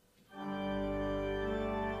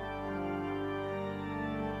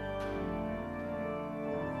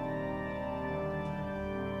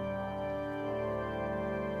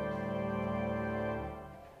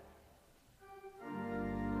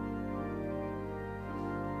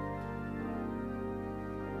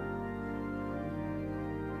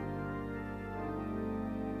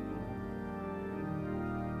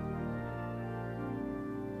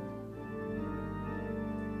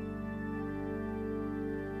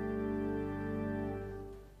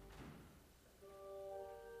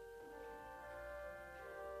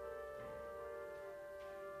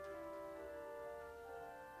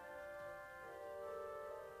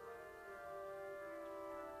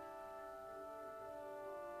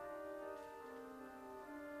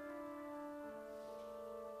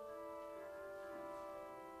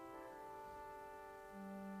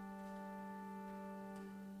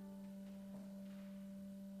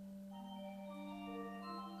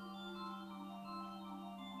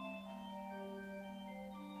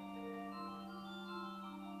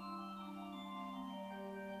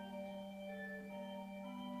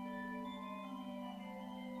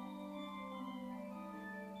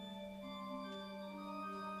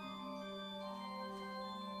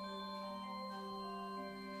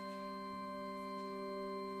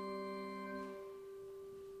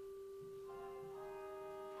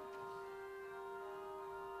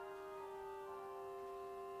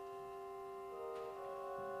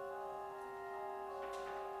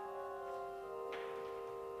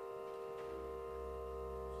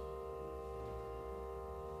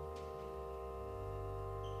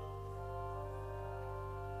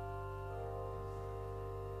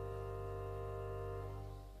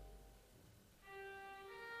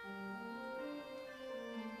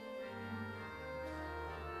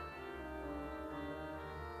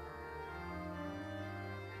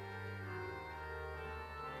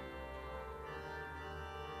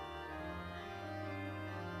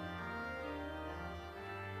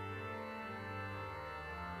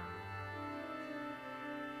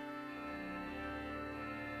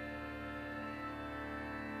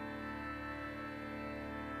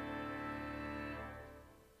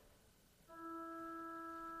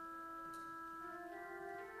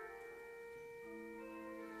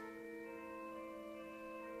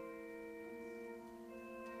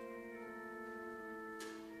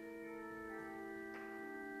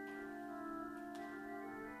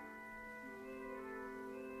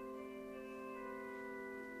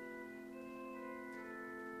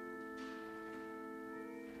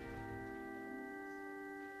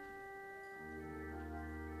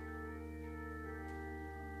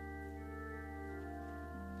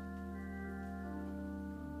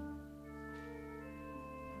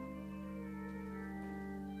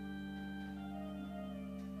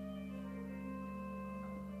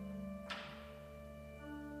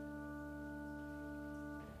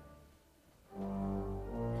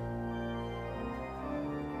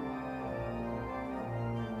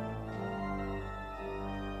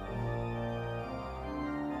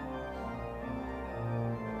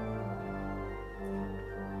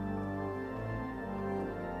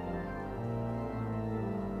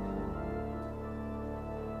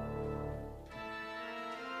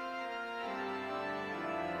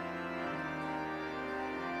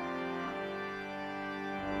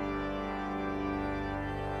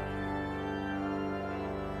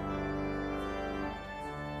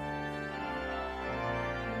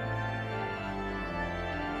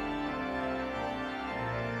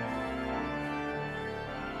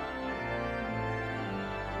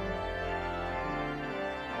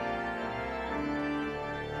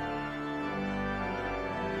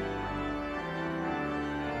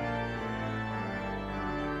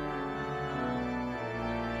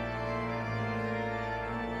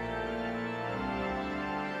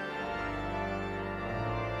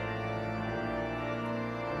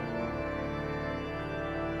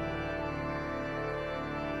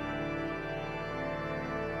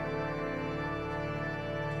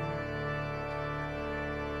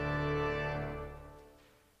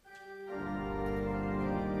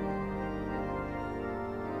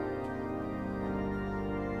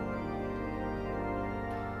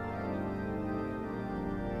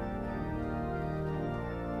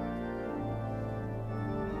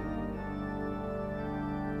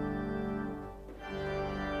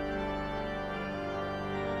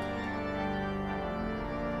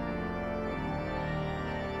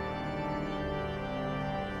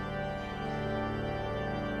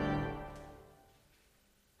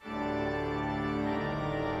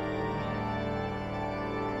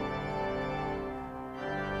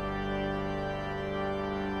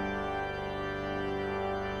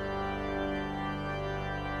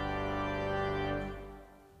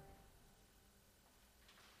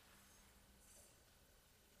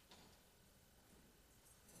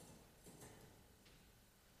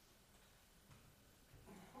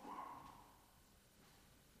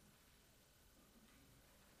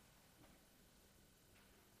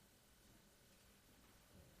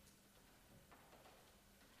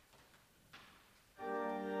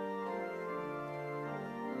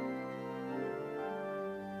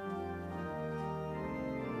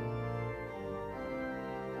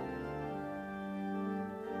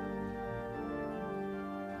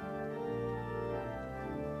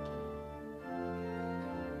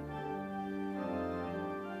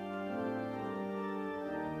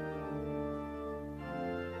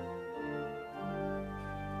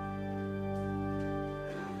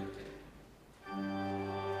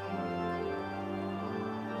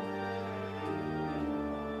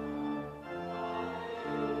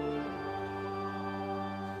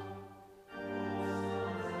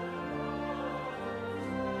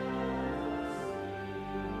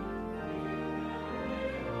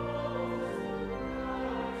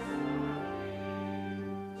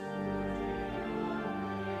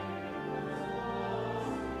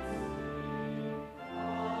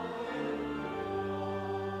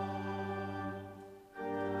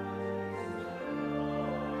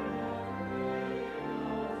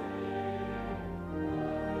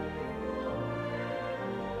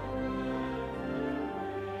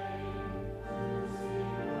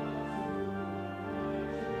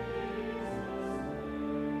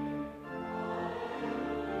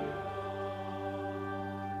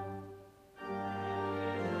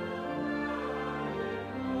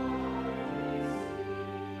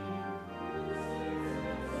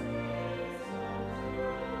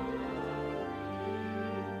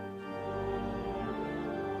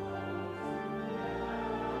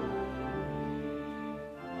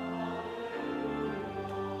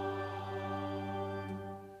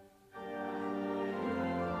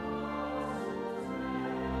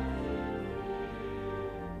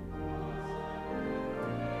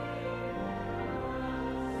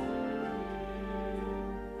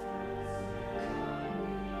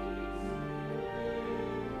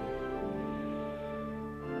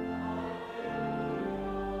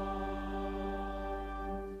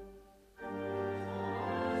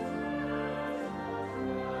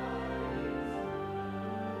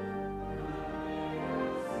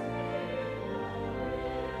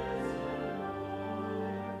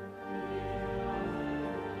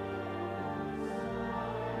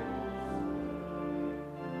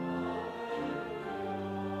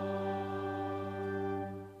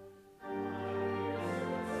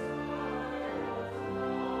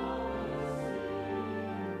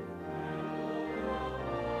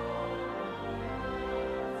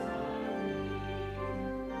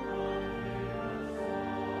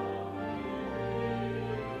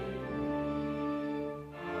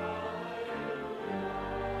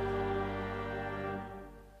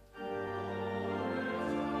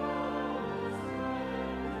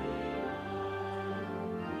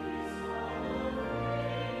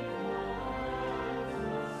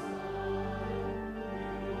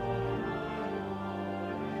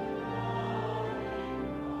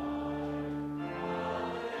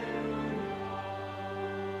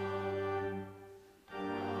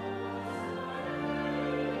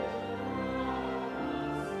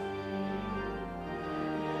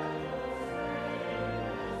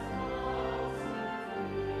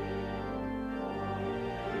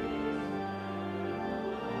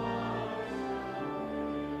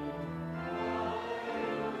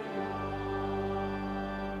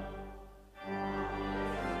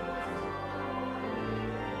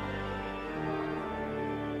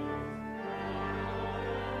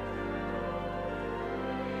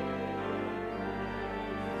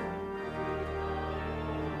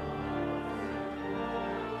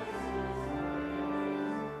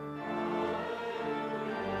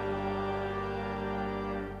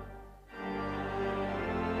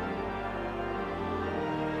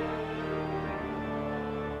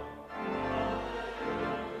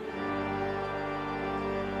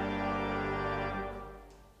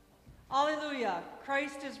Hallelujah.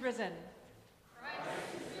 Christ is risen. Christ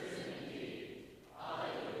is risen indeed. Hallelujah.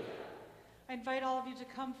 I invite all of you to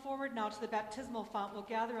come forward now to the baptismal font. We'll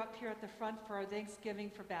gather up here at the front for our thanksgiving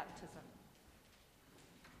for baptism.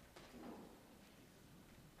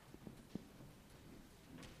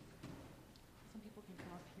 Some people can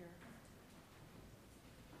come up here.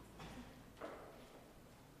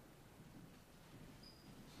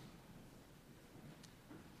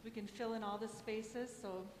 We can fill in all the spaces,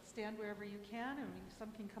 so stand wherever you can, and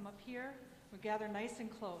some can come up here. We'll gather nice and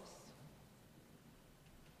close.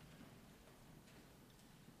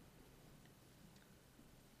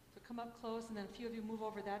 So come up close, and then a few of you move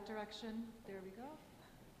over that direction. There we go.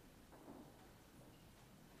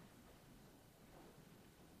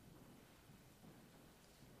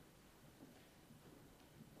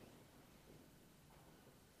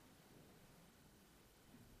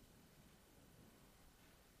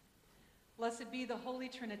 Blessed be the Holy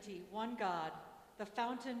Trinity, one God, the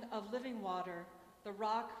fountain of living water, the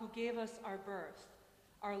rock who gave us our birth,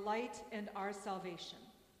 our light and our salvation.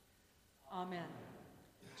 Amen.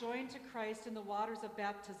 Joined to Christ in the waters of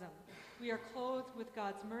baptism, we are clothed with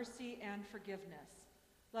God's mercy and forgiveness.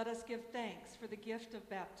 Let us give thanks for the gift of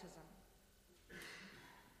baptism.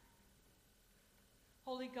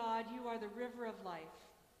 Holy God, you are the river of life.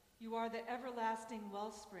 You are the everlasting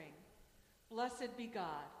wellspring. Blessed be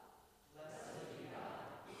God. Blessed be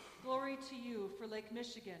God. Glory to you for Lake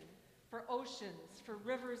Michigan, for oceans, for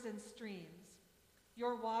rivers and streams.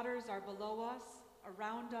 Your waters are below us,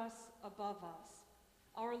 around us, above us.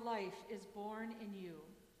 Our life is born in you.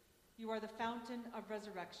 You are the fountain of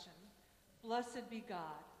resurrection. Blessed be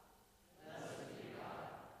God. Blessed be God.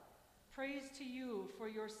 Praise to you for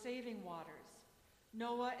your saving waters.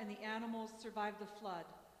 Noah and the animals survived the flood.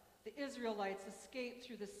 The Israelites escaped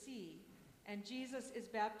through the sea, and Jesus is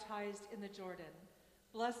baptized in the Jordan.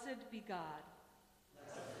 Blessed be God.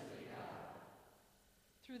 Blessed be God.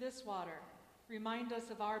 Through this water, remind us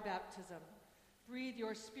of our baptism. Breathe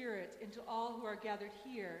your Spirit into all who are gathered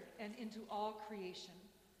here and into all creation.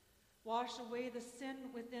 Wash away the sin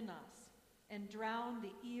within us and drown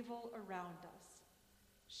the evil around us.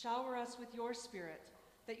 Shower us with your Spirit,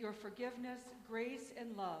 that your forgiveness, grace,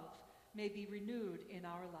 and love may be renewed in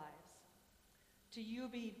our lives. To you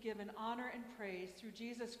be given honor and praise through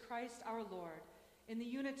Jesus Christ our Lord, in the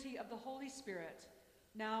unity of the Holy Spirit,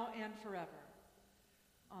 now and forever.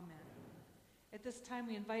 Amen. At this time,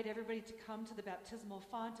 we invite everybody to come to the baptismal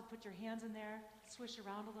font, to put your hands in there, swish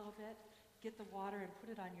around a little bit, get the water and put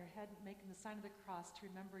it on your head, making the sign of the cross to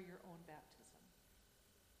remember your own baptism.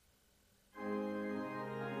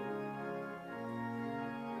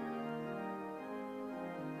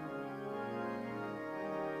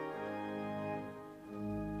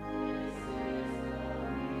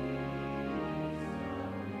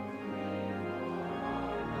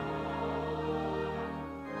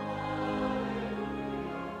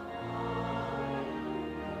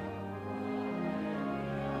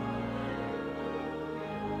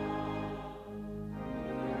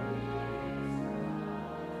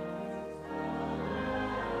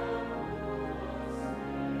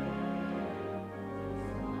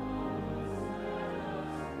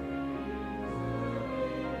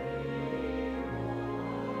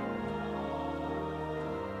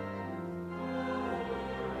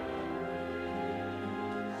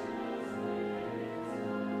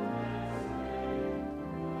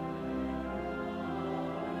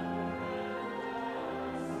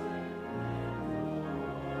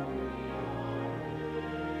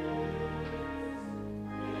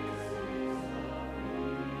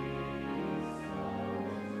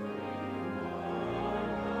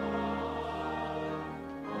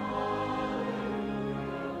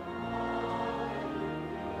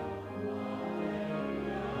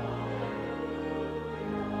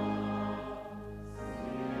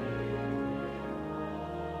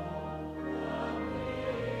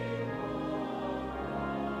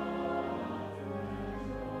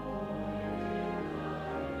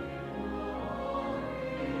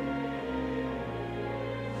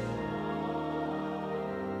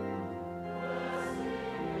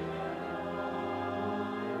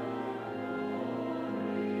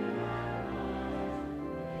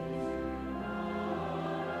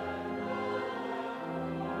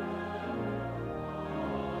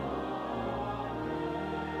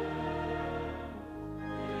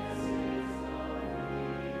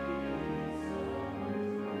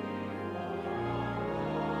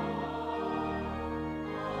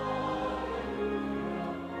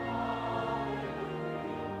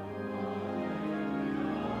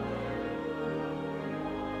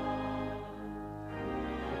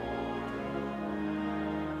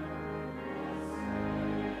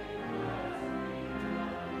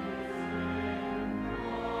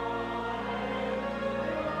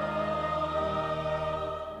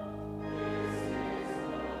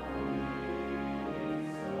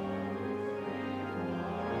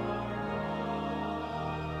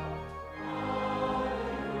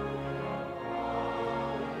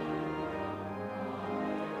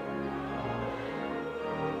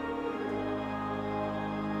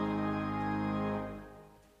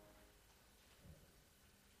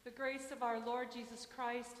 grace of our Lord Jesus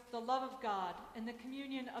Christ, the love of God, and the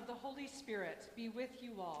communion of the Holy Spirit be with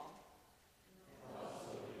you all. And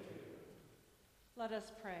also with you. Let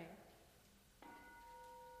us pray.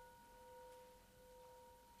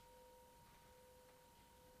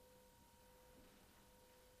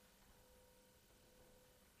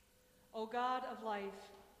 O God of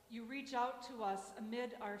life, you reach out to us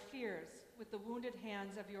amid our fears with the wounded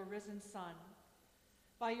hands of your risen Son.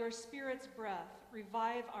 By your Spirit's breath,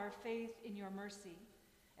 revive our faith in your mercy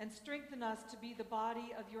and strengthen us to be the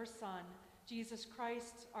body of your Son, Jesus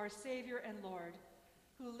Christ, our Savior and Lord,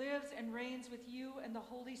 who lives and reigns with you and the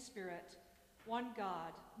Holy Spirit, one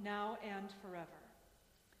God, now and forever.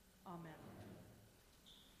 Amen.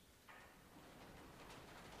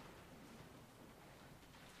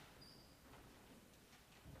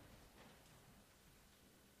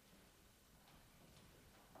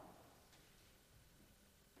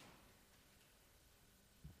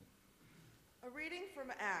 A reading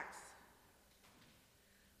from Acts.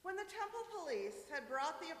 When the temple police had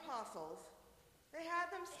brought the apostles, they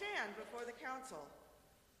had them stand before the council.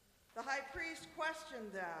 The high priest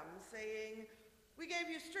questioned them, saying, "We gave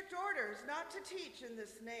you strict orders not to teach in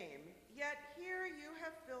this name, yet here you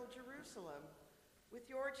have filled Jerusalem with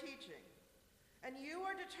your teaching, and you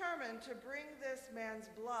are determined to bring this man's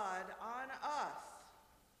blood on us."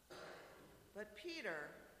 But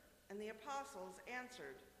Peter and the apostles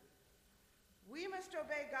answered, "We must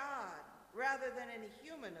obey God rather than any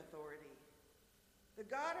human authority. The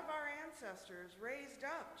God of our ancestors raised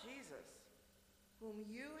up Jesus, whom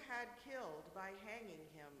you had killed by hanging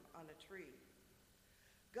him on a tree.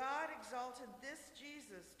 God exalted this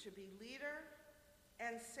Jesus to be leader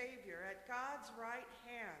and Savior at God's right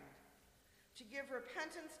hand, to give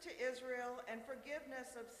repentance to Israel and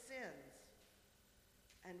forgiveness of sins.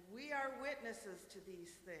 And we are witnesses to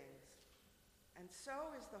these things. And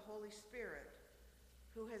so is the Holy Spirit,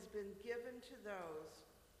 who has been given to those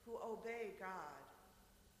who obey God."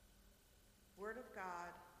 Word of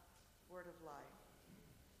God, word of life.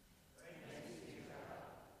 Thanks be to God.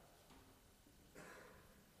 Amen.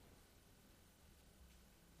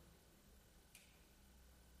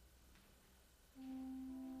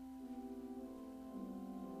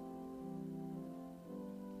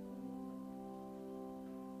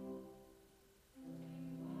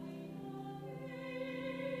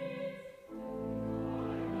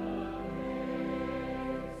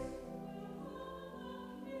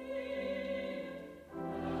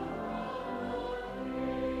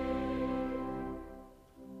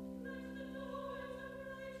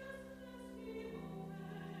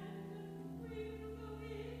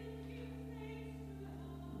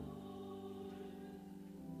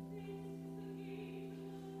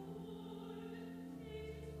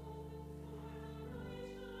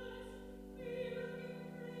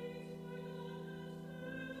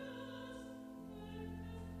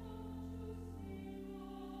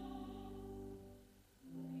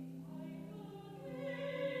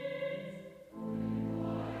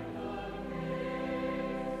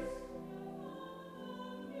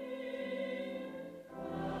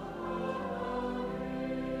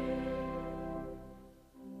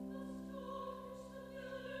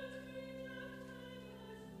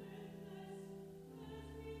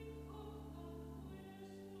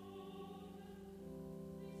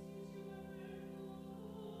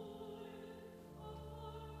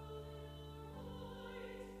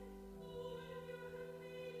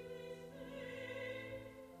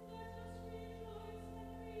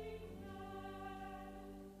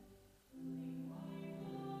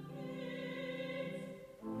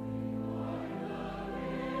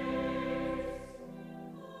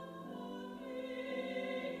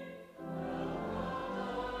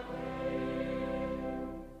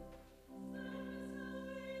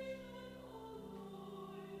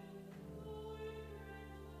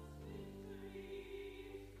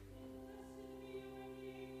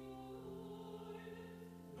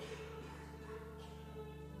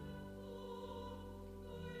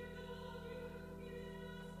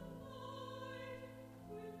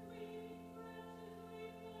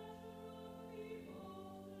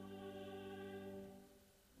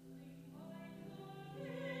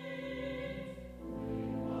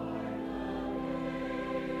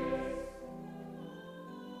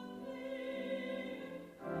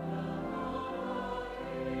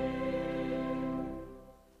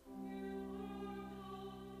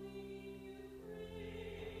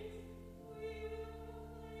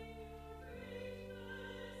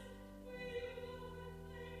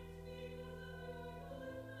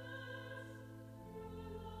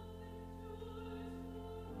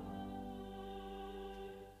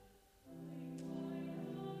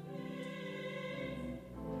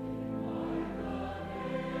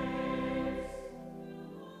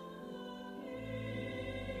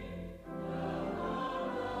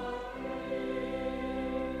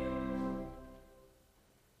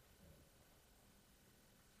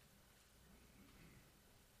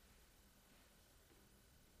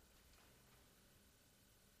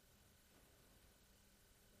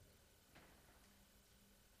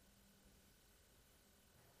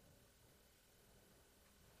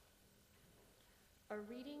 A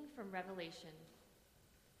reading from Revelation.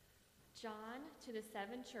 John, to the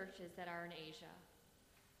 7 churches that are in Asia.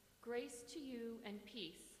 Grace to you and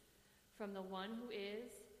peace from the one who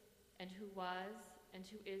is, and who was, and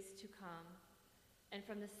who is to come, and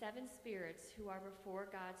from the 7 spirits who are before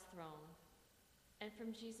God's throne, and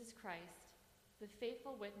from Jesus Christ, the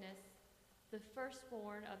faithful witness, the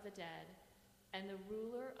firstborn of the dead, and the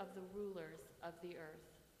ruler of the rulers of the earth.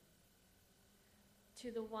 To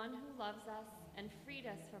the one who loves us and freed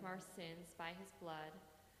us from our sins by his blood,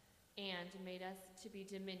 and made us to be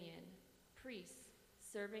dominion, priests,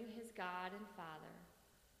 serving his God and Father.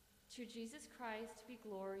 To Jesus Christ be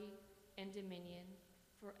glory and dominion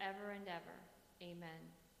forever and ever. Amen.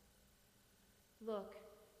 Look,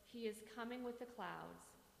 he is coming with the clouds.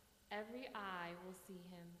 Every eye will see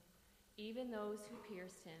him, even those who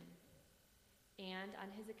pierced him. And on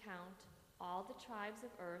his account, all the tribes of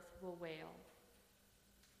earth will wail.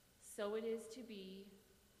 So it is to be.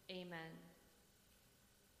 Amen.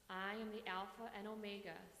 I am the Alpha and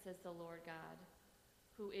Omega, says the Lord God,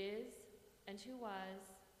 who is, and who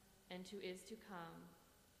was, and who is to come,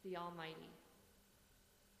 the Almighty.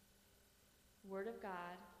 Word of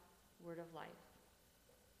God, word of life.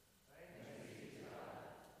 Thanks be to God.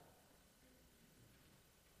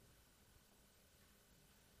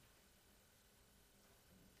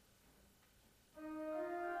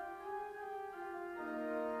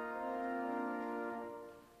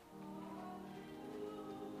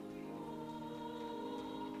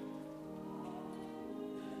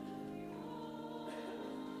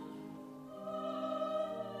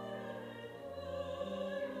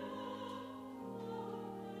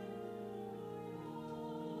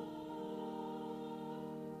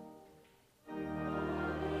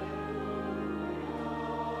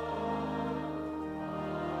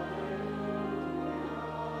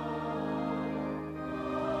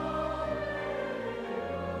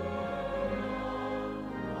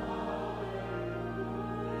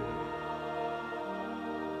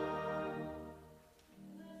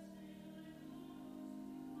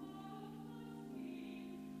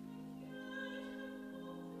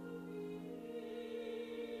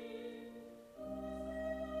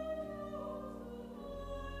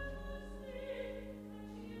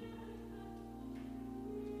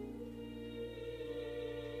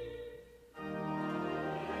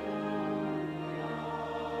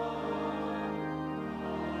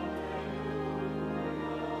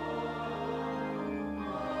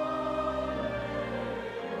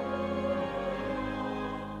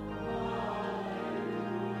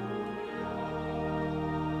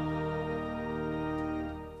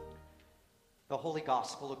 The Holy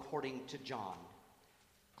Gospel according to John.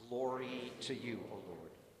 Glory to you, O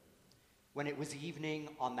Lord. When it was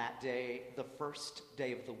evening on that day, the first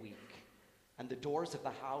day of the week, and the doors of the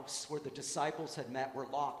house where the disciples had met were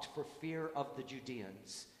locked for fear of the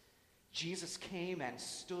Judeans, Jesus came and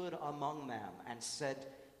stood among them and said,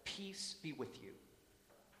 "Peace be with you."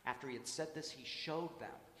 After he had said this, he showed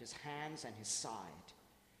them his hands and his side.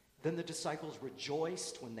 Then the disciples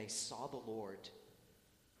rejoiced when they saw the Lord.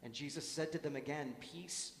 And Jesus said to them again,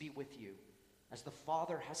 "Peace be with you. As the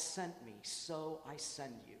Father has sent me, so I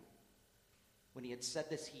send you." When he had said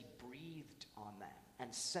this, he breathed on them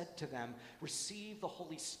and said to them, "Receive the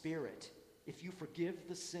Holy Spirit. If you forgive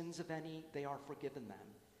the sins of any, they are forgiven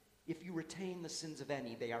them. If you retain the sins of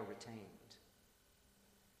any, they are retained."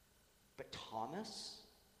 But Thomas,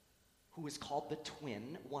 who is called the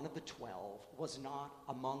twin, one of the 12, was not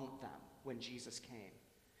among them when Jesus came.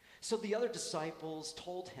 So the other disciples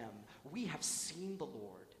told him, "We have seen the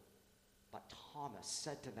Lord." But Thomas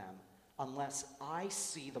said to them, "Unless I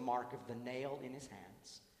see the mark of the nail in his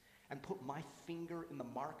hands, and put my finger in the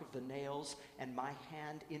mark of the nails and my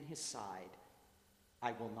hand in his side,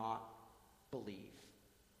 I will not believe."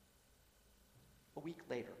 A week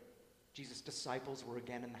later, Jesus' disciples were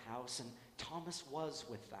again in the house, and Thomas was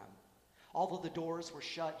with them. Although the doors were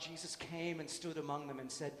shut, Jesus came and stood among them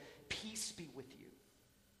and said, "Peace be with you."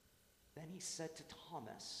 Then he said to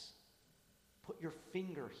Thomas, "Put your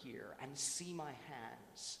finger here and see my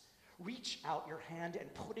hands. Reach out your hand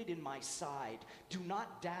and put it in my side. Do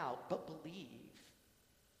not doubt, but believe."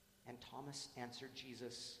 And Thomas answered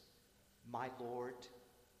Jesus, "My Lord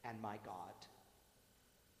and my God."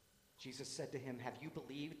 Jesus said to him, "Have you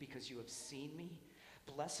believed because you have seen me?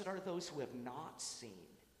 Blessed are those who have not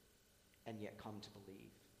seen and yet come to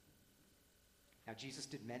believe." Now Jesus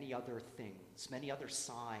did many other things, many other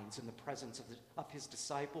signs in the presence of his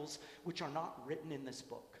disciples, which are not written in this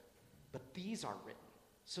book. But these are written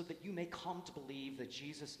so that you may come to believe that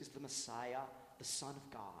Jesus is the Messiah, the Son of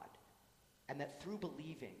God, and that through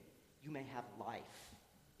believing you may have life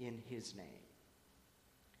in his name.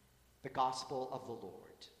 The gospel of the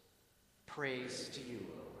Lord. Praise to you,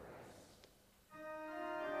 O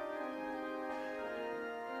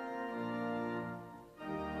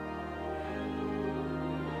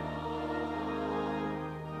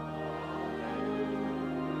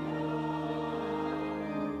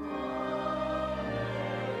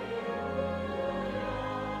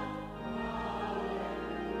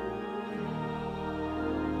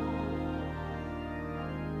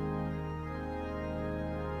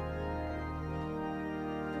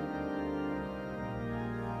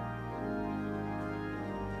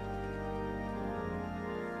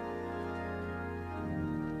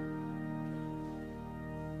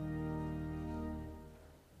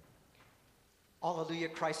Alleluia,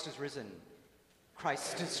 Christ is risen.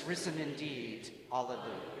 Christ is risen indeed. Alleluia.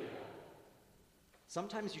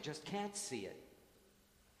 Sometimes you just can't see it.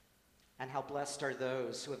 And how blessed are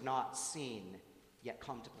those who have not seen yet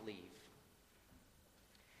come to believe.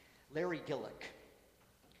 Larry Gillick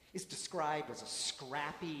is described as a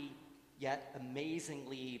scrappy yet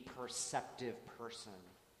amazingly perceptive person.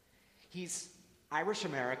 He's Irish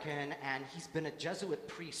American and he's been a Jesuit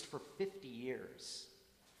priest for 50 years.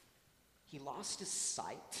 He lost his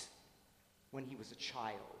sight when he was a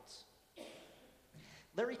child.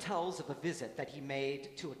 Larry tells of a visit that he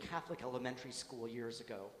made to a Catholic elementary school years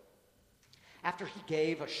ago. After he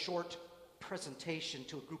gave a short presentation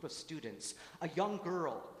to a group of students, a young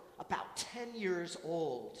girl, about 10 years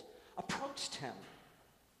old, approached him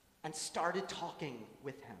and started talking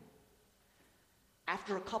with him.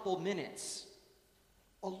 After a couple minutes,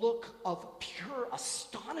 a look of pure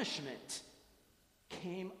astonishment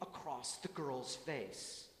came across the girl's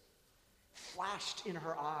face, flashed in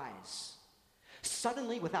her eyes.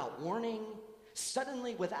 Suddenly, without warning,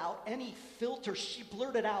 suddenly without any filter, she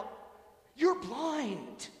blurted out, "You're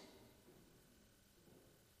blind!"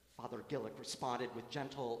 Father Gillick responded with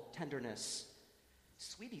gentle tenderness,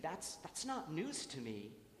 "Sweetie, that's not news to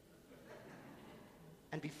me."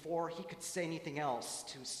 And before he could say anything else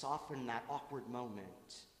to soften that awkward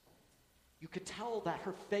moment, you could tell that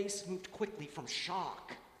her face moved quickly from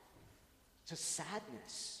shock to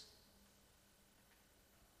sadness.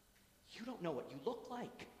 "You don't know what you look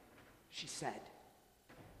like," she said.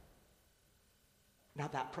 Now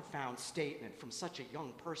that profound statement from such a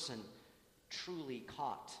young person truly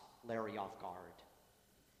caught Larry off guard.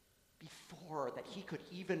 Before that he could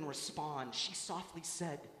even respond, she softly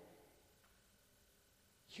said,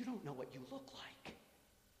 "You don't know what you look like.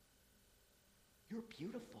 You're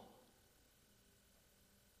beautiful."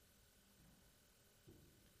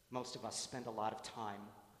 Most of us spend a lot of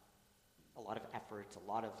time, a lot of effort, a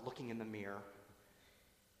lot of looking in the mirror,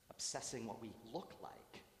 obsessing what we look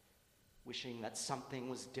like, wishing that something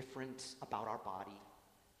was different about our body,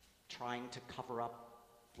 trying to cover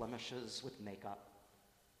up blemishes with makeup,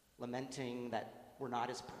 lamenting that we're not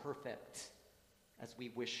as perfect as we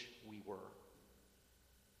wish we were.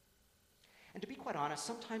 And to be quite honest,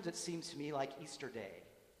 sometimes it seems to me like Easter Day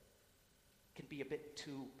can be a bit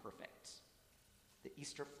too perfect. The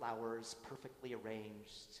Easter flowers perfectly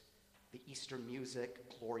arranged, the Easter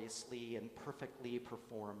music gloriously and perfectly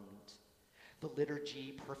performed, the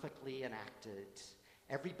liturgy perfectly enacted,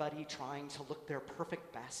 everybody trying to look their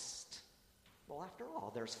perfect best. Well, after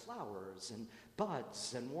all, there's flowers and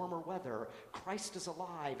buds and warmer weather. Christ is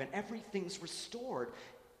alive and everything's restored.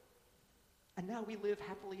 And now we live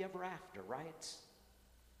happily ever after, right?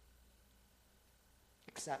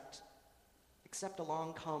 Except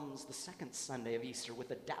along comes the second Sunday of Easter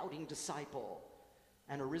with a doubting disciple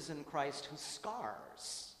and a risen Christ whose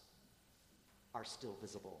scars are still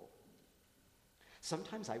visible.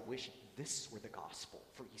 Sometimes I wish this were the gospel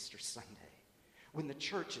for Easter Sunday, when the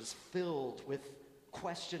church is filled with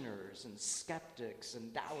questioners and skeptics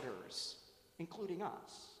and doubters, including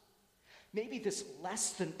us. Maybe this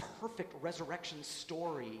less than perfect resurrection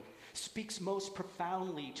story speaks most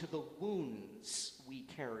profoundly to the wounds we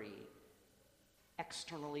carry,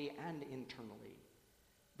 externally and internally,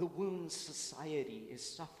 the wounds society is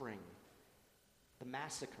suffering. The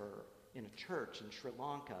massacre in a church in Sri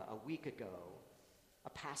Lanka a week ago,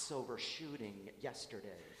 a Passover shooting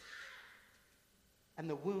yesterday, and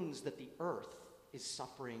the wounds that the earth is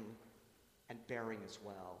suffering and bearing as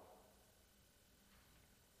well.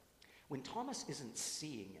 When Thomas isn't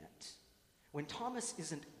seeing it, when Thomas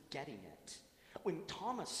isn't getting it, when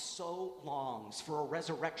Thomas so longs for a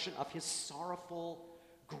resurrection of his sorrowful,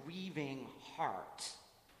 grieving heart,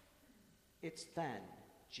 it's then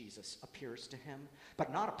Jesus appears to him,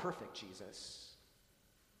 but not a perfect Jesus,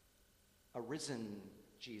 a risen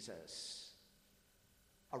Jesus,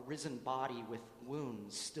 a risen body with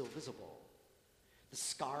wounds still visible. the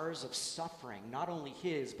scars of suffering, not only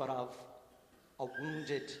his, but of a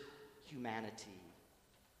wounded humanity.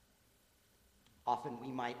 Often we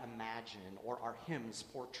might imagine, or our hymns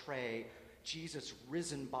portray, Jesus'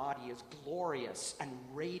 risen body as glorious and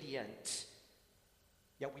radiant,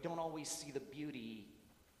 yet we don't always see the beauty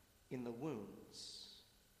in the wounds.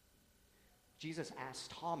 Jesus asked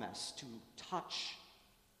Thomas to touch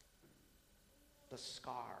the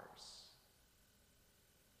scars.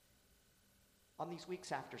 On these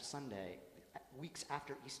weeks after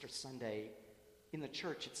Easter Sunday, in the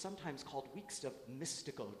church, it's sometimes called weeks of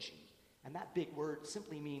mystagogy. And that big word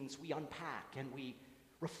simply means we unpack and we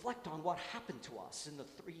reflect on what happened to us in the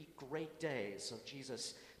 3 great days of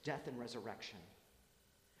Jesus' death and resurrection.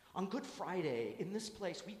 On Good Friday, in this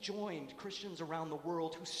place, we joined Christians around the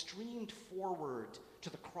world who streamed forward to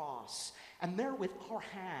the cross. And there with our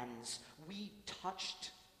hands, we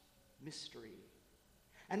touched mystery.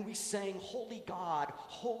 And we sang, "Holy God,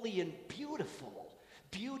 holy and beautiful,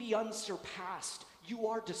 beauty unsurpassed. You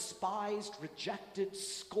are despised, rejected,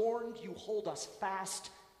 scorned. You hold us fast,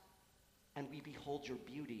 and we behold your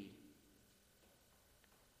beauty."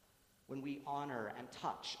 When we honor and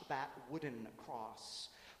touch that wooden cross,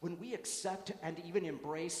 when we accept and even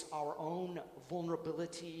embrace our own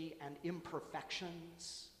vulnerability and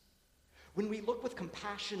imperfections, when we look with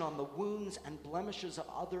compassion on the wounds and blemishes of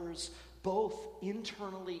others, both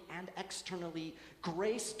internally and externally,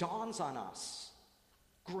 grace dawns on us.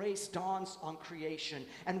 Grace dawns on creation,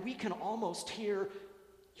 and we can almost hear,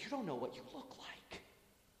 "You don't know what you look like.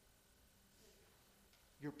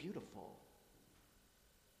 You're beautiful."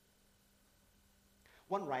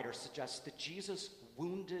 One writer suggests that Jesus'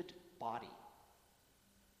 wounded body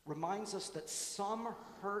reminds us that some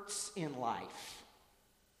hurts in life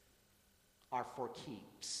are for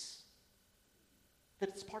keeps, that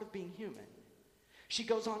it's part of being human. She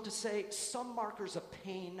goes on to say, some markers of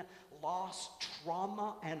pain, loss,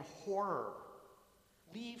 trauma, and horror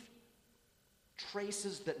leave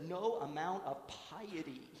traces that no amount of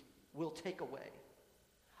piety will take away.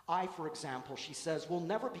 I, for example, she says, will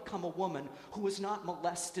never become a woman who was not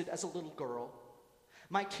molested as a little girl.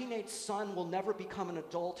 My teenage son will never become an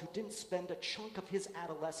adult who didn't spend a chunk of his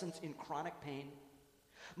adolescence in chronic pain.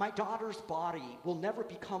 My daughter's body will never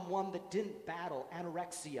become one that didn't battle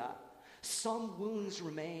anorexia. Some wounds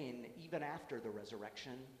remain even after the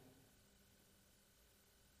resurrection.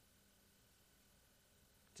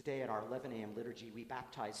 Today at our 11 a.m. liturgy, we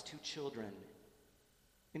baptize 2 children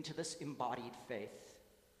into this embodied faith.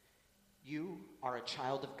 You are a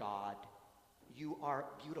child of God. You are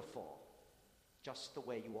beautiful, just the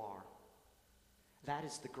way you are. That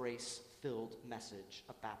is the grace-filled message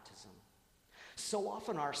of baptism. So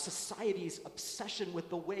often our society's obsession with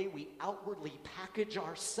the way we outwardly package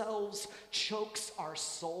ourselves chokes our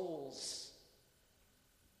souls.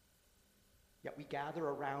 Yet we gather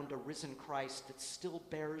around a risen Christ that still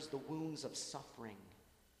bears the wounds of suffering.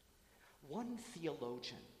 One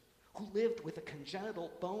theologian who lived with a congenital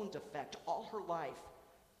bone defect all her life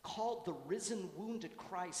called the risen, wounded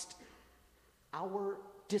Christ our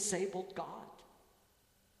disabled God.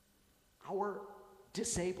 Our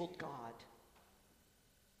disabled God.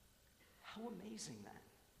 How amazing then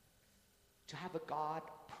to have a God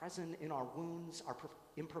present in our wounds, our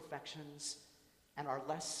imperfections, and our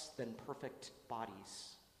less than perfect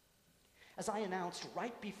bodies. As I announced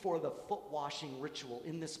right before the foot washing ritual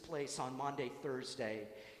in this place on Maundy Thursday,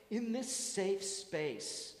 in this safe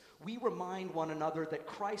space, we remind one another that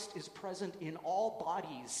Christ is present in all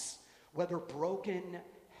bodies, whether broken,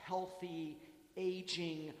 healthy,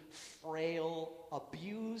 aging, frail,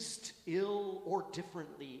 abused, ill, or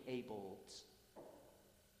differently abled.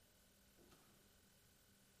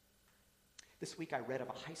 This week I read of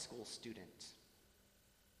a high school student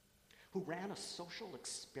who ran a social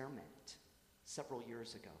experiment several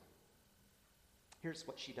years ago. Here's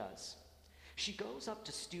what she does. She goes up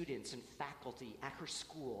to students and faculty at her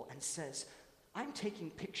school and says, I'm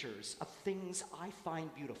taking pictures of things I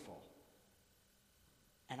find beautiful,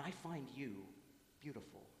 and I find you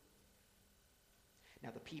beautiful.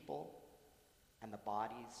 Now the people and the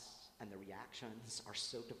bodies and the reactions are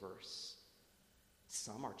so diverse.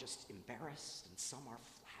 Some are just embarrassed, and some are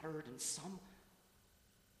flattered, and some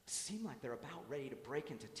seem like they're about ready to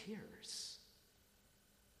break into tears.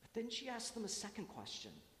 But then she asks them a second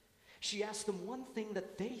question. She asks them one thing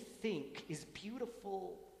that they think is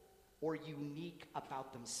beautiful or unique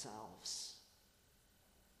about themselves.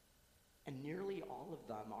 And nearly all of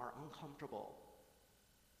them are uncomfortable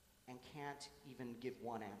and can't even give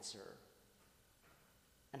one answer.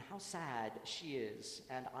 And how sad she is,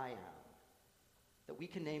 and I am, that we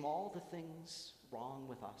can name all the things wrong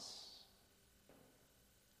with us,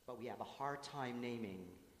 but we have a hard time naming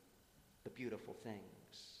the beautiful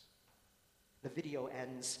things. The video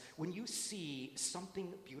ends, when you see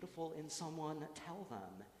something beautiful in someone, tell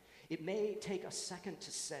them. It may take a second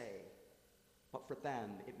to say, but for them,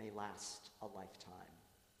 it may last a lifetime.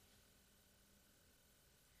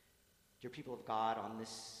 Dear people of God, on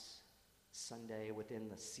this Sunday within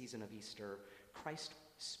the season of Easter, Christ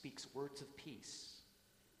speaks words of peace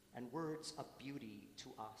and words of beauty to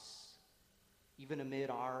us, even amid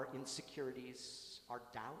our insecurities, our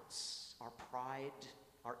doubts, our pride,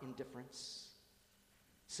 our indifference.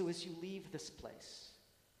 So as you leave this place,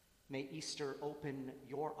 may Easter open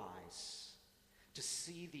your eyes to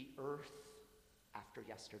see the earth after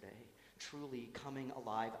yesterday truly coming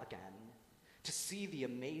alive again, to see the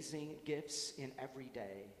amazing gifts in every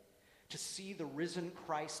day, to see the risen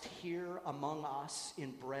Christ here among us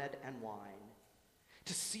in bread and wine,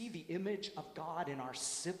 to see the image of God in our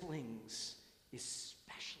siblings,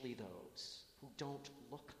 especially those who don't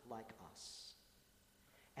look like us,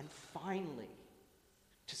 and finally,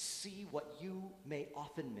 to see what you may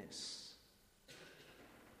often miss,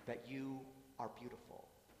 that you are beautiful.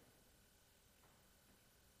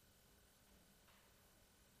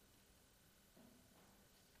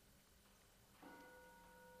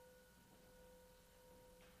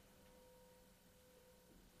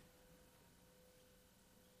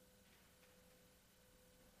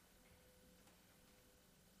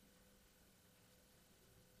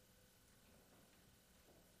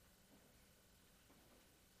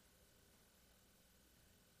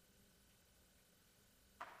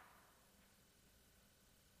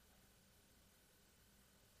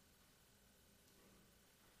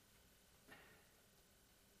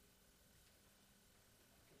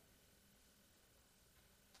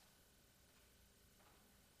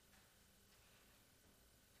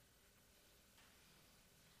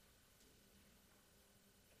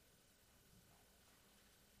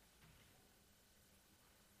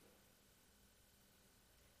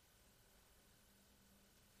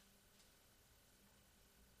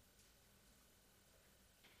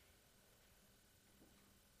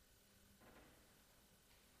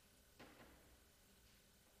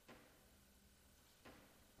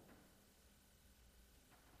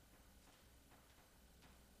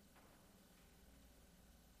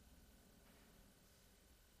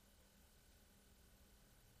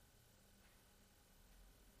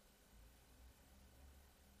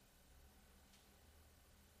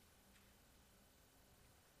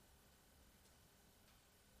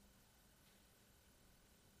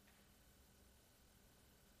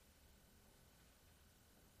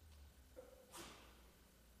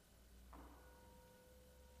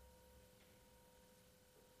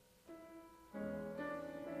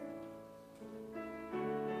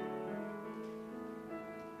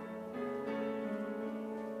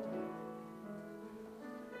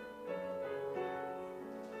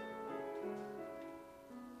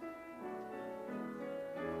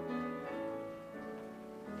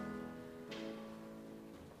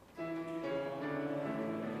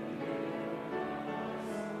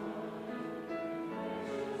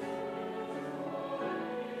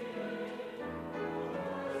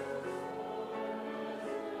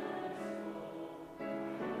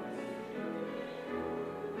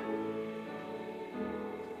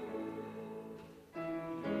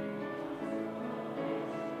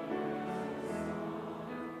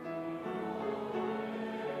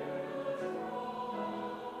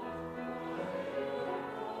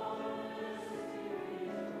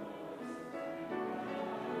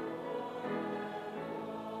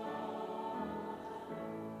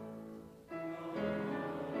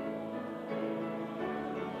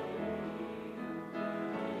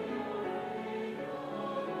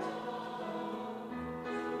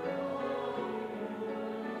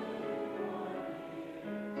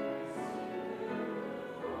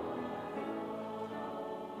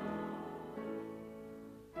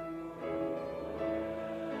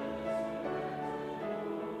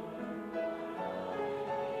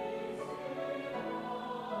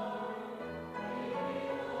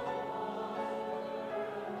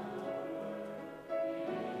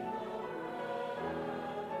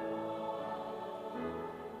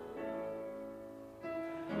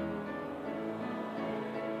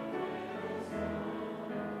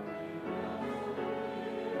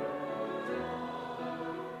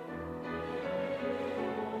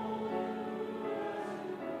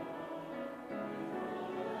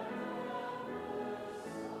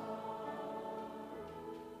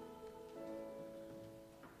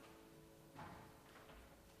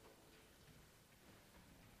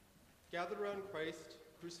 Gathered around Christ,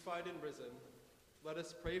 crucified and risen, let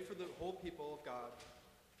us pray for the whole people of God.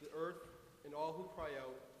 the earth, and all who cry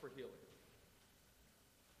out for healing.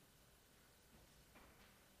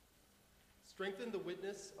 Strengthen the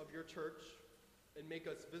witness of your church and make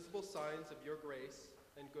us visible signs of your grace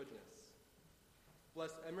and goodness.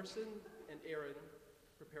 Bless Emerson and Aaron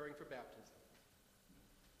preparing for baptism.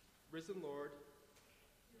 Risen Lord,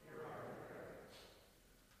 hear our prayer.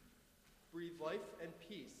 Breathe life and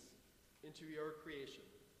peace into your creation.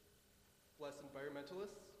 Bless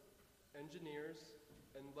environmentalists, engineers,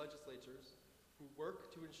 and legislators who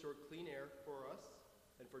work to ensure clean air for us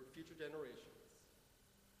and for future generations.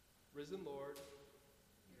 Risen Lord,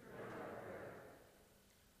 hear our prayer.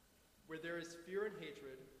 Where there is fear and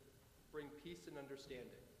hatred, bring peace and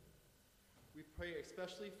understanding. We pray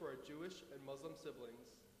especially for our Jewish and Muslim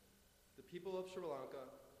siblings, the people of Sri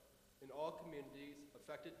Lanka, and all communities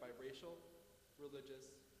affected by racial,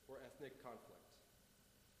 religious, or ethnic conflict.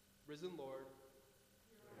 Risen Lord,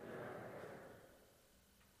 hear our prayer.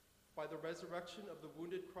 By the resurrection of the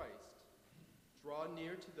wounded Christ, draw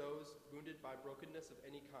near to those wounded by brokenness of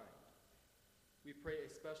any kind. We pray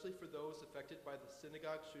especially for those affected by the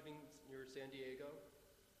synagogue shootings near San Diego,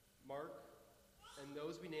 Mark, and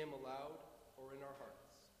those we name aloud or in our hearts.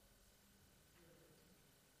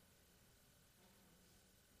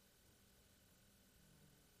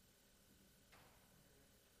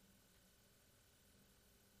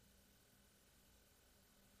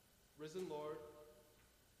 Risen Lord,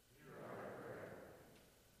 hear our prayer.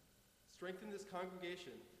 Strengthen this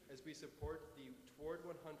congregation as we support the Toward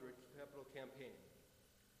 100 Capital Campaign.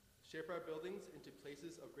 Shape our buildings into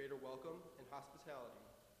places of greater welcome and hospitality,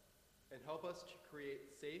 and help us to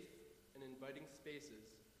create safe and inviting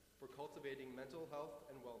spaces for cultivating mental health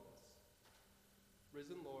and wellness.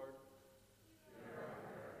 Risen Lord, hear our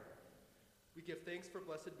prayer. We give thanks for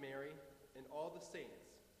Blessed Mary and all the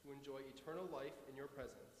saints who enjoy eternal life in your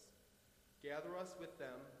presence. Gather us with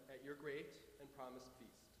them at your great and promised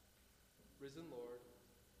feast. Risen Lord,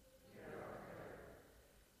 hear our prayer.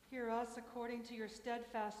 Hear us according to your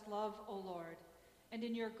steadfast love, O Lord, and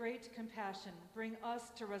in your great compassion, bring us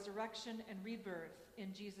to resurrection and rebirth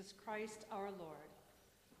in Jesus Christ our Lord.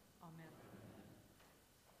 Amen.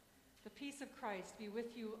 The peace of Christ be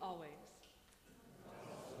with you always.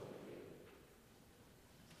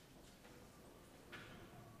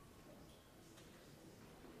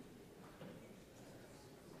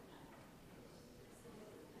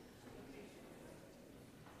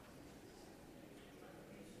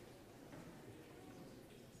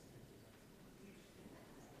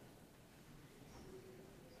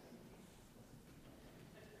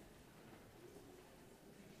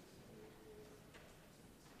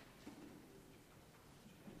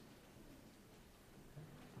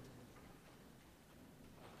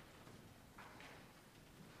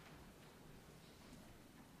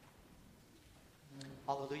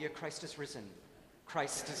 Hallelujah, Christ is risen.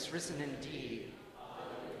 Christ is risen indeed.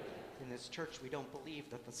 In this church, we don't believe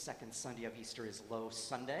that the second Sunday of Easter is Low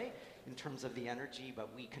Sunday in terms of the energy,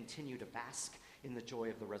 but we continue to bask in the joy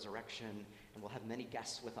of the resurrection, and we'll have many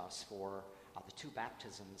guests with us for the 2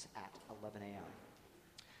 baptisms at 11 a.m.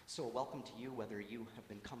 So welcome to you, whether you have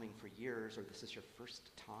been coming for years or this is your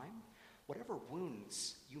first time. Whatever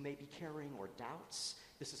wounds you may be carrying or doubts,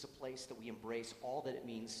 this is a place that we embrace all that it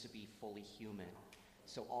means to be fully human.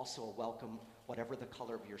 So also a welcome, whatever the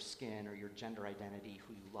color of your skin or your gender identity,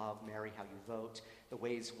 who you love, marry, how you vote, the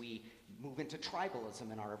ways we move into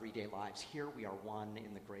tribalism in our everyday lives. Here we are one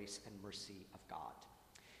in the grace and mercy of God.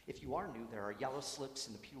 If you are new, there are yellow slips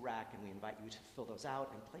in the pew rack, and we invite you to fill those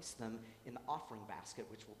out and place them in the offering basket,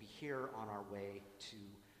 which will be here on our way to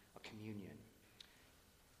a communion.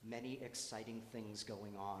 Many exciting things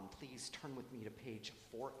going on. Please turn with me to page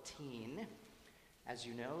 14. As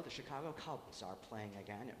you know, the Chicago Cubs are playing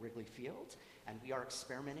again at Wrigley Field, and we are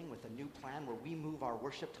experimenting with a new plan where we move our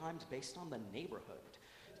worship times based on the neighborhood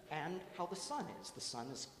and how the sun is. The sun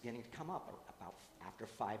is beginning to come up about after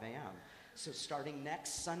 5 a.m. So starting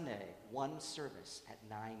next Sunday, one service at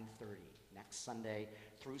 9:30. Next Sunday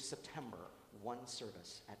through September, one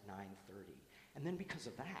service at 9:30. And then because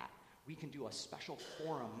of that, we can do a special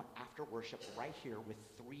forum after worship right here with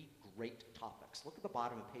 3 great topics. Look at the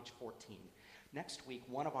bottom of page 14. Next week,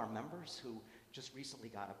 one of our members who just recently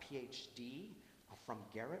got a PhD from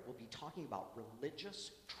Garrett will be talking about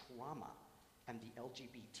religious trauma and the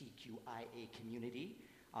LGBTQIA community,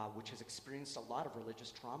 which has experienced a lot of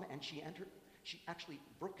religious trauma. And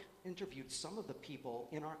Brooke interviewed some of the people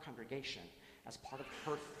in our congregation as part of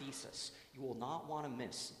her thesis. You will not want to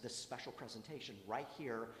miss this special presentation right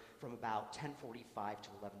here from about 10:45 to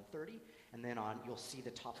 11:30. And then you'll see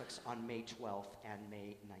the topics on May 12th and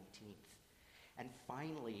May 19th. And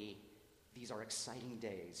finally, These are exciting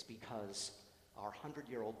days because our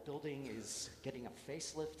 100-year-old building is getting a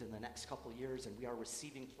facelift in the next couple years, and we are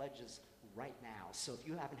receiving pledges right now. So if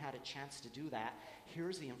you haven't had a chance to do that,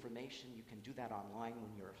 here's the information. You can do that online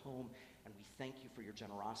when you're at home, and we thank you for your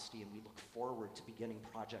generosity, and we look forward to beginning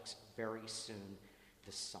projects very soon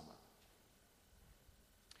this summer.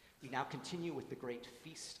 We now continue with the great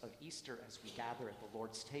feast of Easter as we gather at the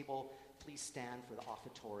Lord's table. Please stand for the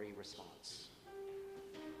offertory response.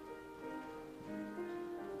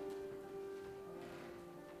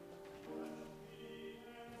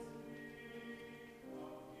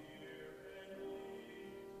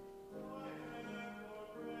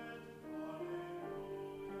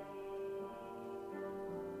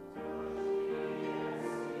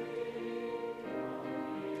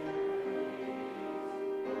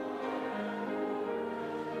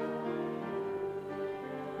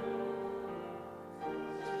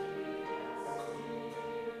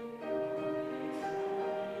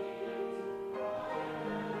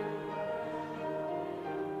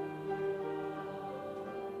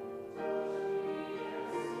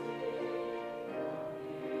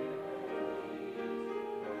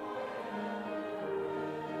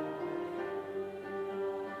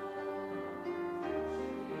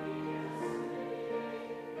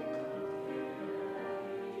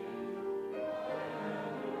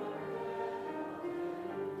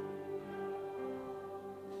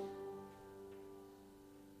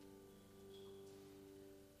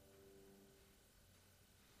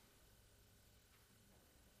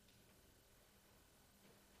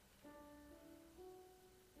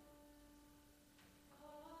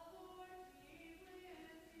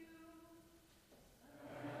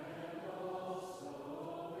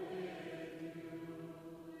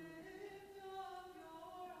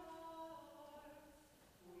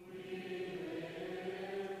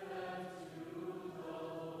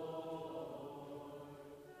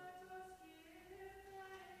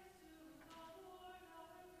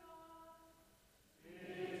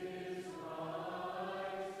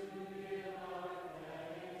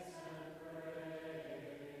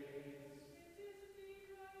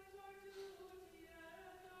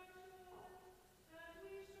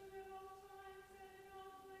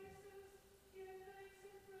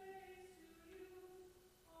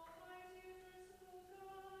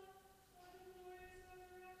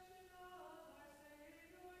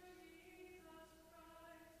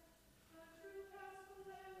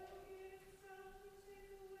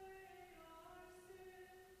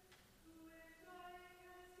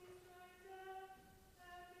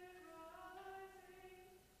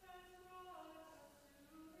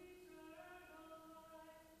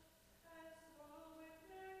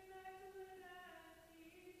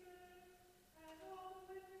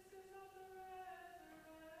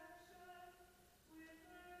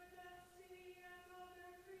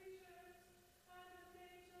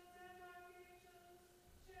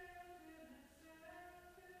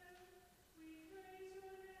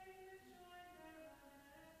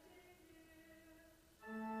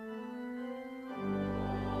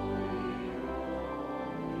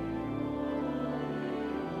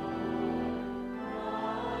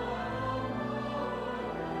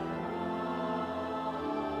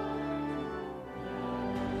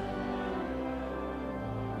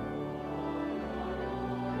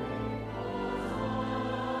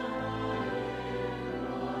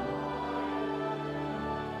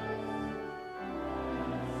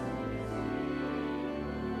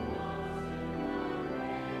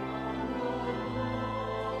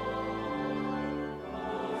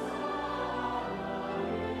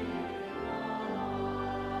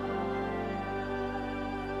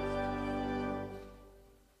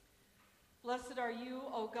 Blessed are you,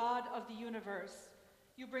 O God of the universe.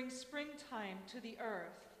 You bring springtime to the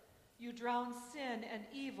earth. You drown sin and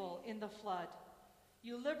evil in the flood.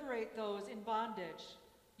 You liberate those in bondage.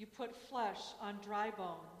 You put flesh on dry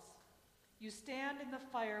bones. You stand in the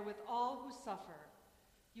fire with all who suffer.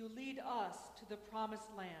 You lead us to the promised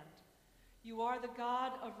land. You are the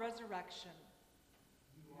God of resurrection.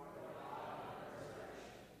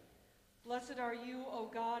 Blessed are you,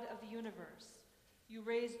 O God of the universe. You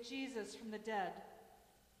raised Jesus from the dead.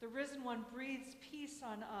 The risen one breathes peace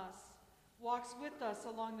on us, walks with us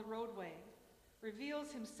along the roadway,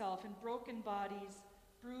 reveals himself in broken bodies,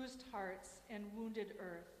 bruised hearts, and wounded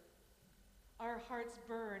earth. Our hearts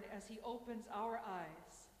burn as he opens our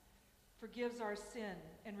eyes, forgives our sin,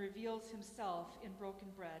 and reveals himself in broken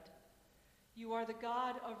bread. You are the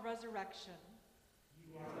God of resurrection.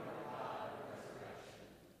 You are the God of resurrection.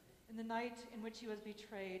 In the night in which he was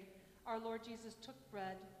betrayed, our Lord Jesus took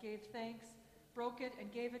bread, gave thanks, broke it,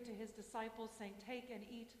 and gave it to his disciples, saying, "Take and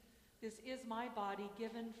eat. This is my body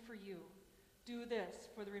given for you. Do this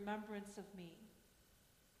for the remembrance of me.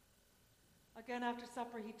 Again, after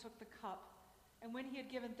supper, he took the cup, and when he had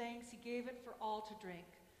given thanks, he gave it for all to drink,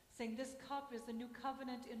 saying, "This cup is the new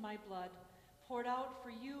covenant in my blood, poured out for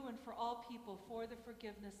you and for all people for the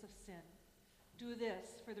forgiveness of sin. Do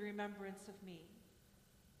this for the remembrance of me."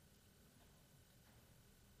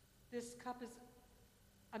 This cup is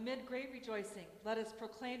amid great rejoicing. Let us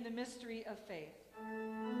proclaim the mystery of faith.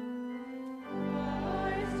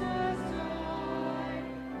 Christ has died,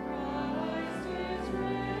 Christ is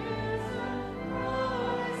risen,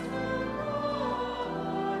 Christ will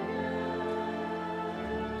come again.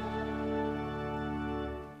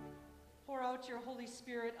 Pour out your Holy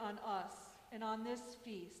Spirit on us and on this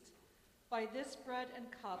feast. By this bread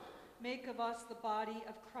and cup, make of us the body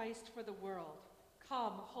of Christ for the world.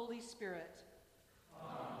 Come, Holy Spirit. Come,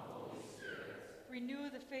 Holy Spirit. Renew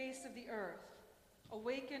the face of the earth.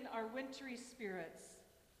 Awaken our wintry spirits.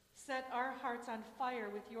 Set our hearts on fire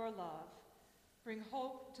with your love. Bring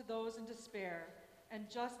hope to those in despair and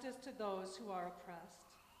justice to those who are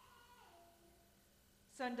oppressed.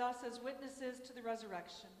 Send us as witnesses to the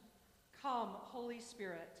resurrection. Come, Holy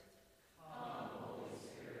Spirit. Come, Holy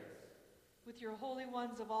Spirit. With your holy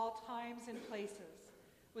ones of all times and places,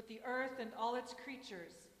 with the earth and all its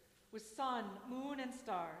creatures, with sun, moon, and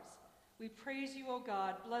stars, we praise you, O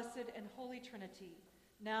God, blessed and holy Trinity,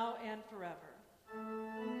 now and forever.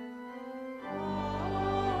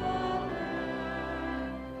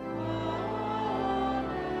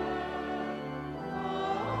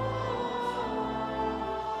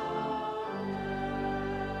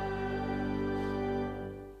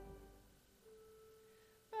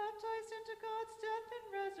 Baptized into God's death and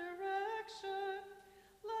resurrection,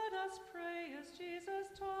 let us pray as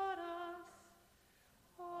Jesus taught us.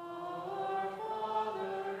 Our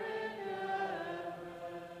Father in heaven,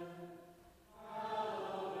 hallowed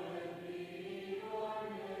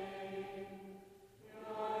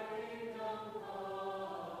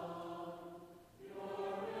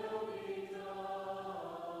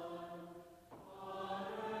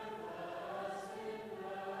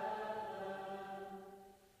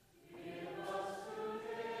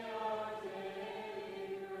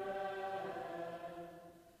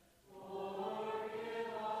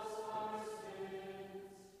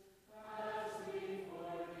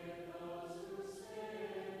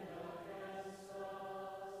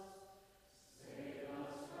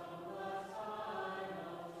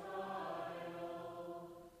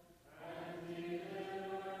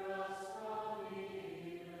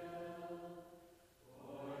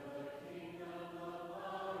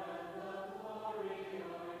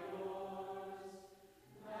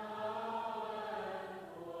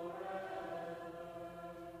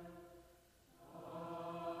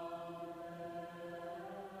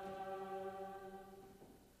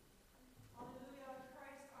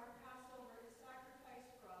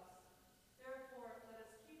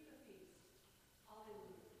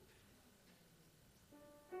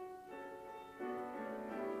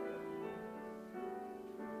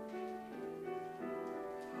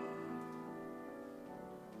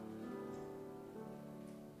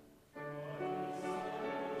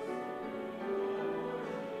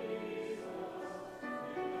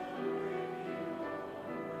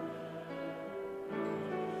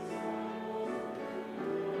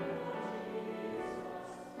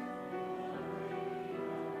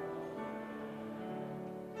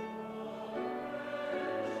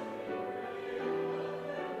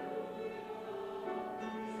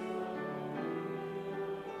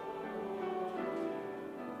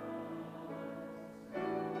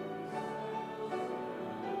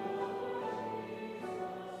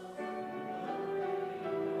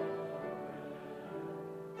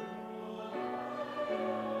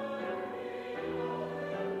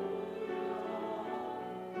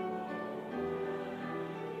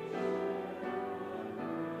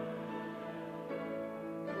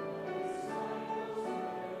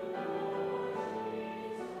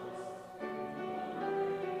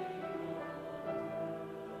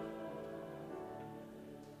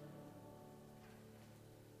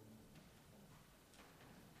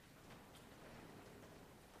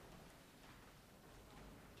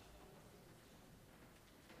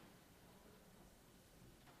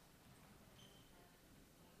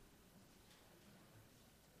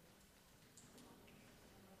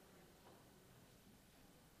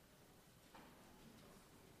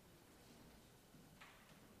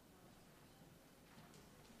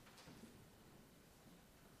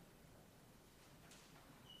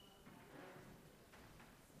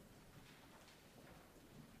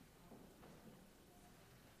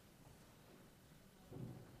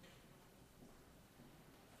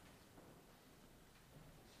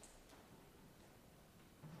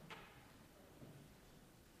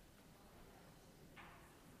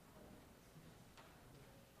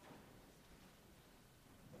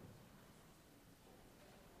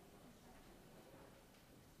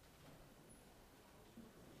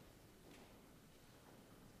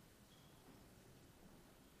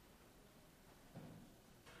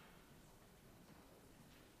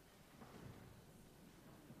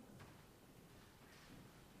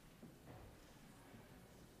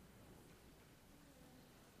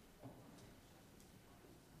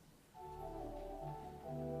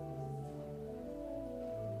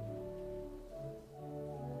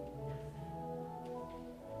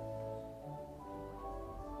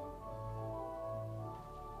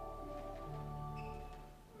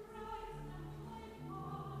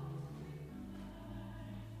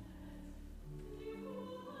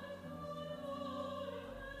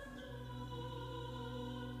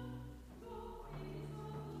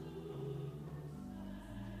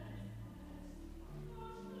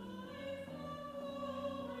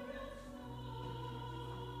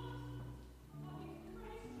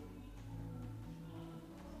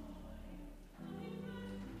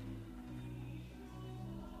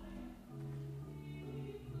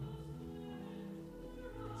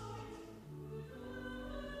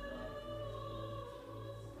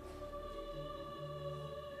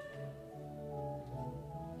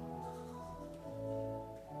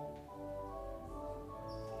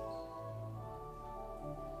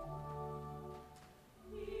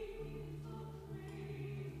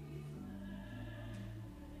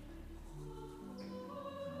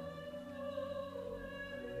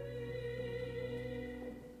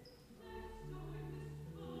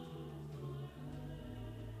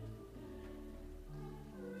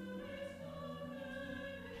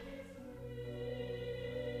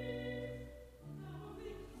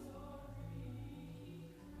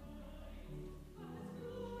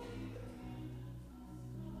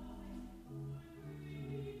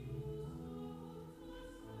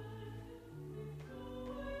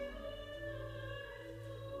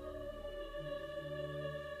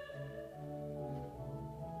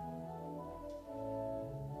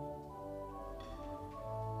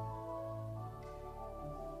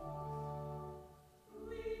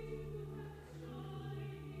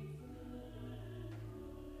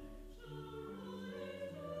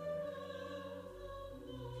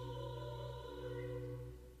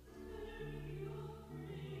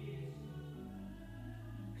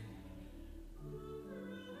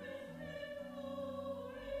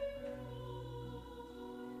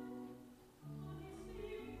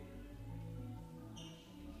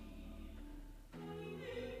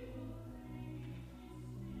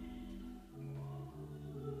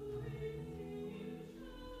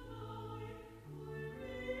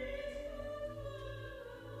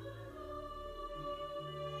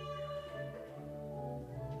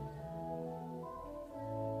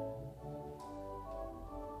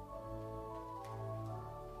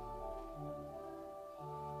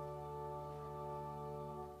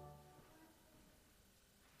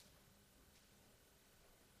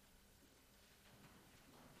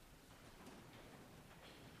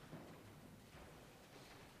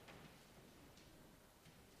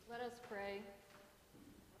Let us pray.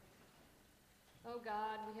 O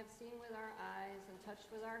God, we have seen with our eyes and touched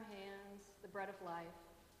with our hands the bread of life.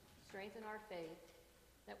 Strengthen our faith,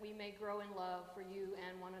 that we may grow in love for you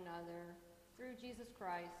and one another, through Jesus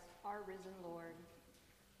Christ, our risen Lord.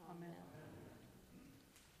 Amen.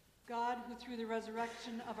 God, who through the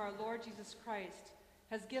resurrection of our Lord Jesus Christ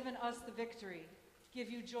has given us the victory,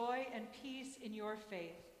 give you joy and peace in your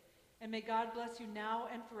faith. And may God bless you now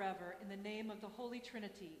and forever in the name of the Holy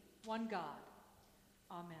Trinity, one God.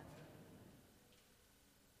 Amen.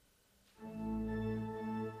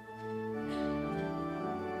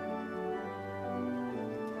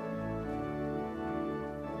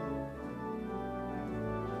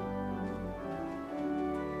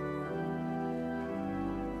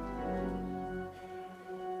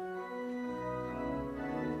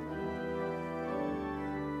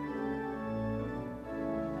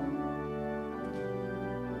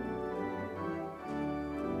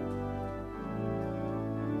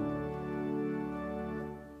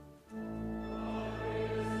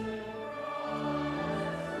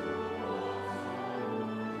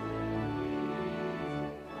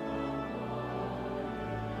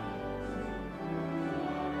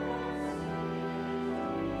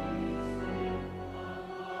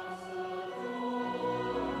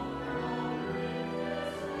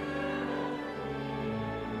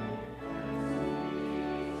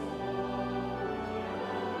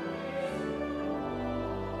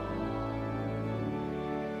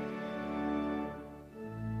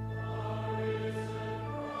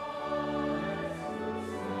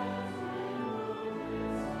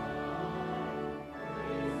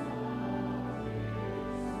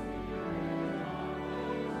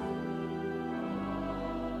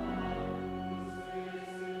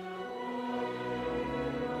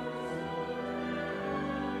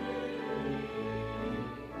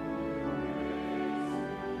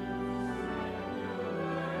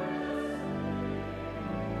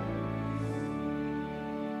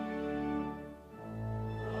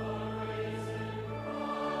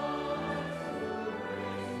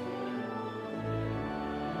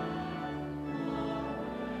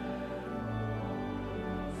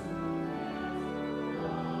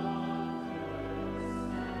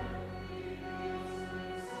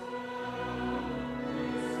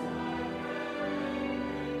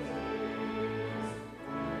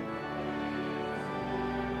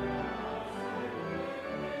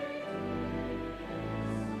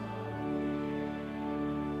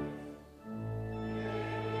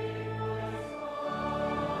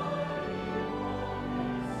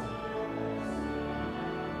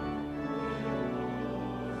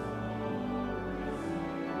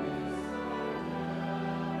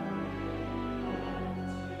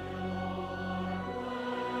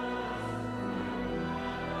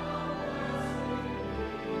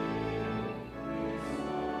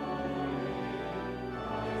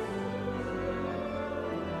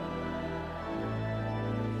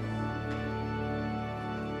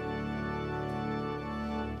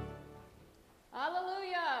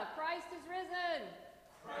 Hallelujah! Christ is risen.